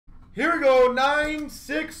Here we go,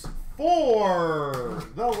 964.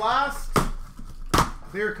 The last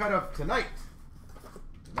clear cut of tonight.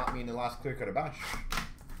 Did not mean the last clear cut of bash.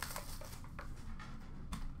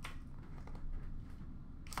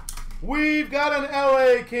 We've got an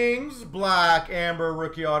LA Kings Black Amber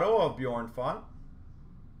Rookie Auto of Bjorn Font.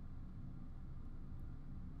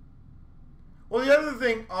 Well, the other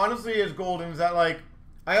thing, honestly, is Golden, is that, like,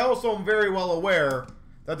 I also am very well aware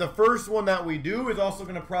that the first one that we do is also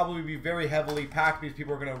going to probably be very heavily packed because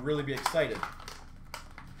people are going to really be excited.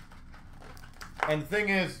 And the thing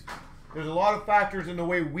is, there's a lot of factors in the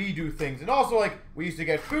way we do things. And also, like, we used to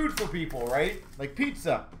get food for people, right? Like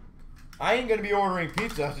pizza. I ain't going to be ordering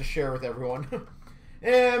pizza to share with everyone.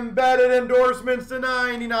 Embedded endorsements to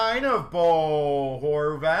 99 of Bo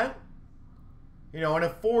Horvat. You know, and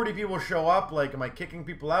if 40 people show up, like, am I kicking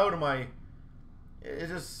people out? Am I...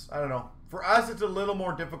 It's just, I don't know. For us, it's a little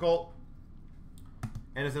more difficult.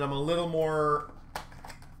 And I said I'm a little more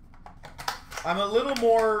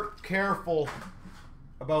careful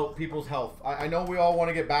about people's health. I know we all want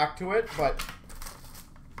to get back to it, but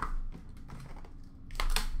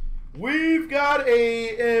we've got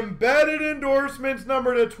a embedded endorsements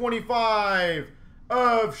number to 25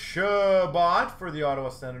 of Shabbat for the Ottawa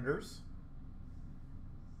Senators.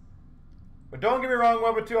 But don't get me wrong,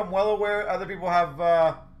 Webber 2, I'm well aware other people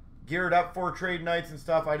have geared up for trade nights and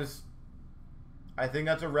stuff. I think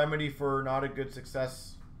that's a remedy for not a good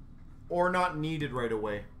success or not needed right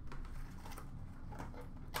away.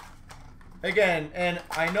 Again, and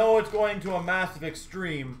I know it's going to a massive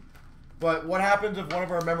extreme, but what happens if one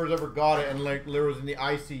of our members ever got it and like was in the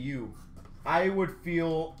ICU? I would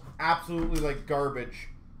feel absolutely like garbage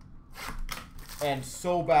and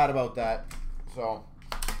so bad about that. So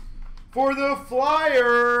for the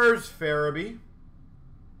Flyers, Farabee.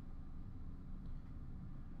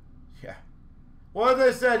 Yeah. Well, as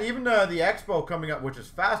I said, even the Expo coming up, which is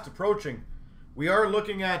fast approaching, we are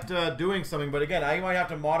looking at doing something. But again, I might have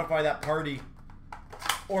to modify that party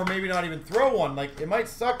or maybe not even throw one. Like, it might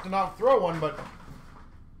suck to not throw one, but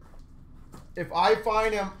if I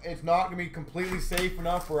find it's not going to be completely safe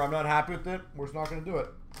enough or I'm not happy with it, we're just not going to do it.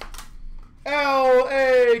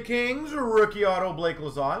 LA Kings Rookie Auto Blake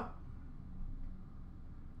Lizotte.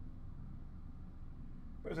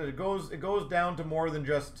 It goes down to more than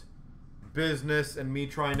just business and me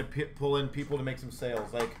trying to pull in people to make some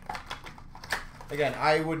sales. Like, again,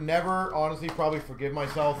 I would never honestly probably forgive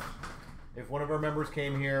myself if one of our members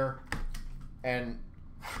came here and,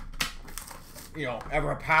 you know,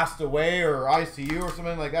 ever passed away or ICU or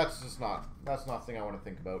something. Like, that's not something I want to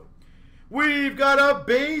think about. We've got a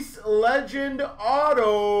base legend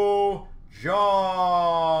auto,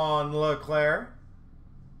 John LeClair.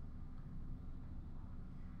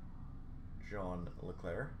 John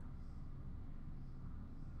LeClair.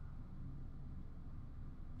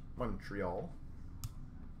 Montreal.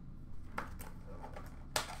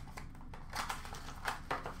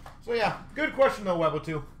 So yeah, good question though, Webber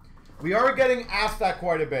 2. We are getting asked that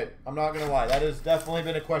quite a bit. I'm not going to lie. That has definitely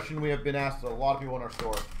been a question we have been asked a lot of people in our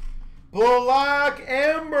store. Black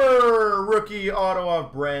Amber Rookie Auto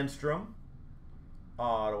of Brandstrom.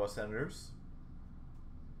 Ottawa Senators.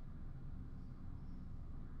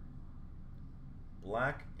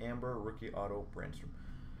 Black Amber Rookie Auto Brandstrom.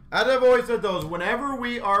 As I've always said, those whenever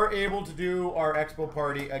we are able to do our expo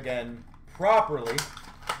party again properly,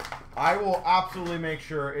 I will absolutely make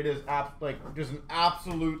sure it is like just an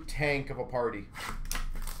absolute tank of a party.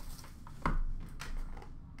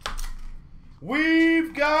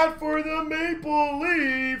 We've got for the Maple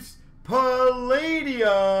Leafs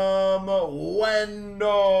Palladium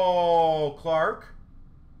Wendell Clark.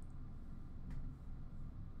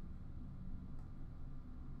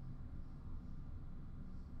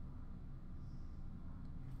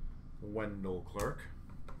 Wendell Clark.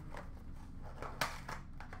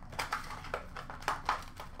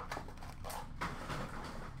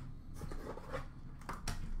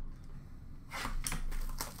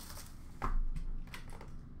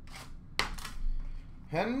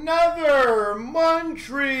 Another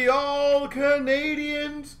Montreal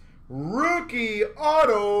Canadiens rookie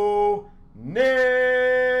auto,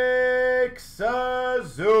 Nick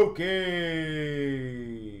Suzuki.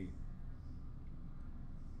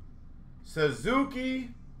 Suzuki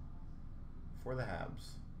for the Habs.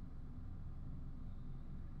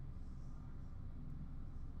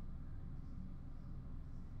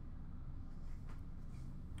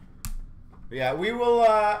 Yeah, we will,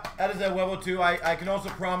 that is at Webber 2. I can also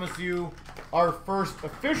promise you our first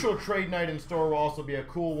official trade night in store will also be a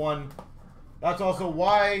cool one. That's also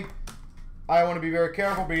why I want to be very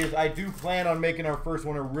careful because I do plan on making our first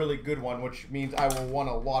one a really good one, which means I will want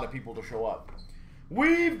a lot of people to show up.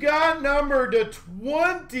 We've got number to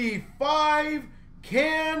 25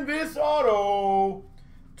 canvas auto,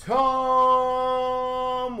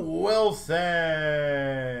 Tom Wilson.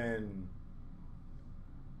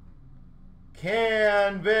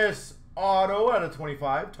 Canvas auto out of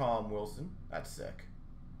 25, Tom Wilson. That's sick.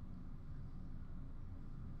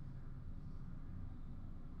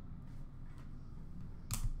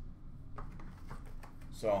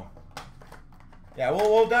 So, yeah,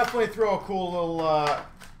 we'll definitely throw a cool little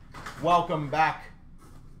welcome back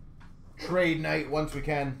trade night once we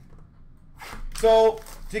can. So,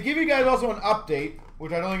 to give you guys also an update,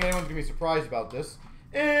 which I don't think anyone's going to be surprised about this,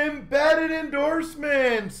 embedded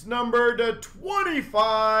endorsements, number to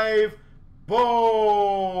 25,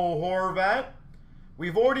 Bo Horvat.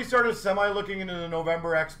 We've already started semi-looking into the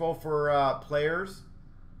November Expo for players.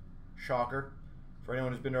 Shocker. For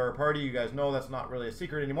anyone who's been to our party, you guys know that's not really a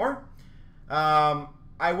secret anymore.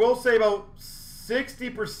 I will say about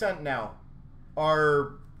 60% now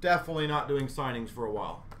are definitely not doing signings for a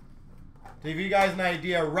while. To give you guys an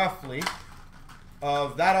idea, roughly,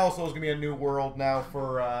 of that also is going to be a new world now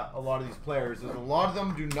for a lot of these players. Is a lot of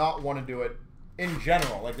them do not want to do it in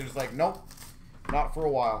general. Like, they're just like, nope, not for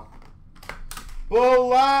a while.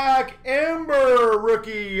 Black Ember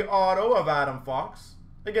rookie auto of Adam Fox.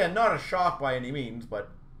 Again, not a shock by any means,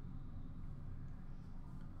 but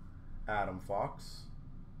Adam Fox.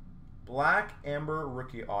 Black Amber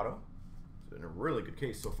rookie auto. It's been a really good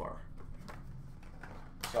case so far.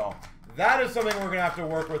 So, that is something we're going to have to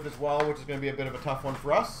work with as well, which is going to be a bit of a tough one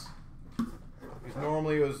for us. Because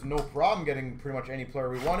normally it was no problem getting pretty much any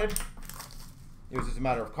player we wanted. It was just a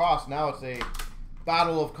matter of cost. Now it's a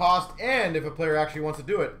battle of cost and if a player actually wants to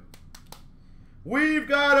do it. We've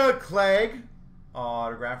got a Clegg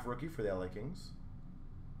autograph rookie for the LA Kings.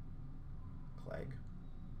 Clegg.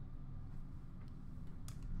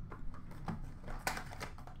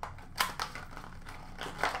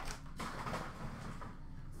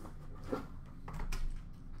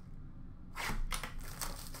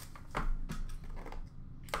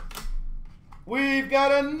 We've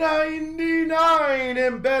got a 99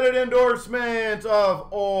 embedded endorsement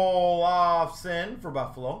of Olofsson for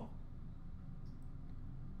Buffalo.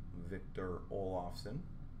 Victor Olofsson.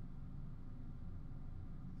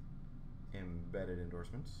 Embedded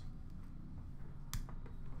endorsements.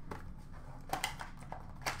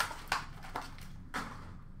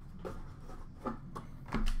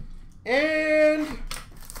 And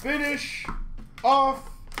finish off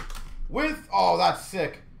with, oh, that's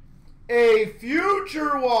sick, a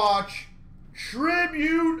Future Watch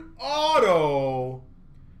Tribute Auto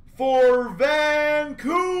for Vancouver,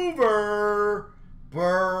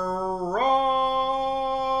 Brock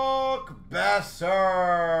Besser.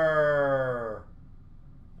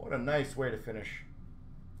 What a nice way to finish.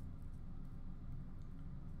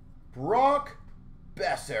 Brock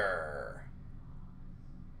Besser.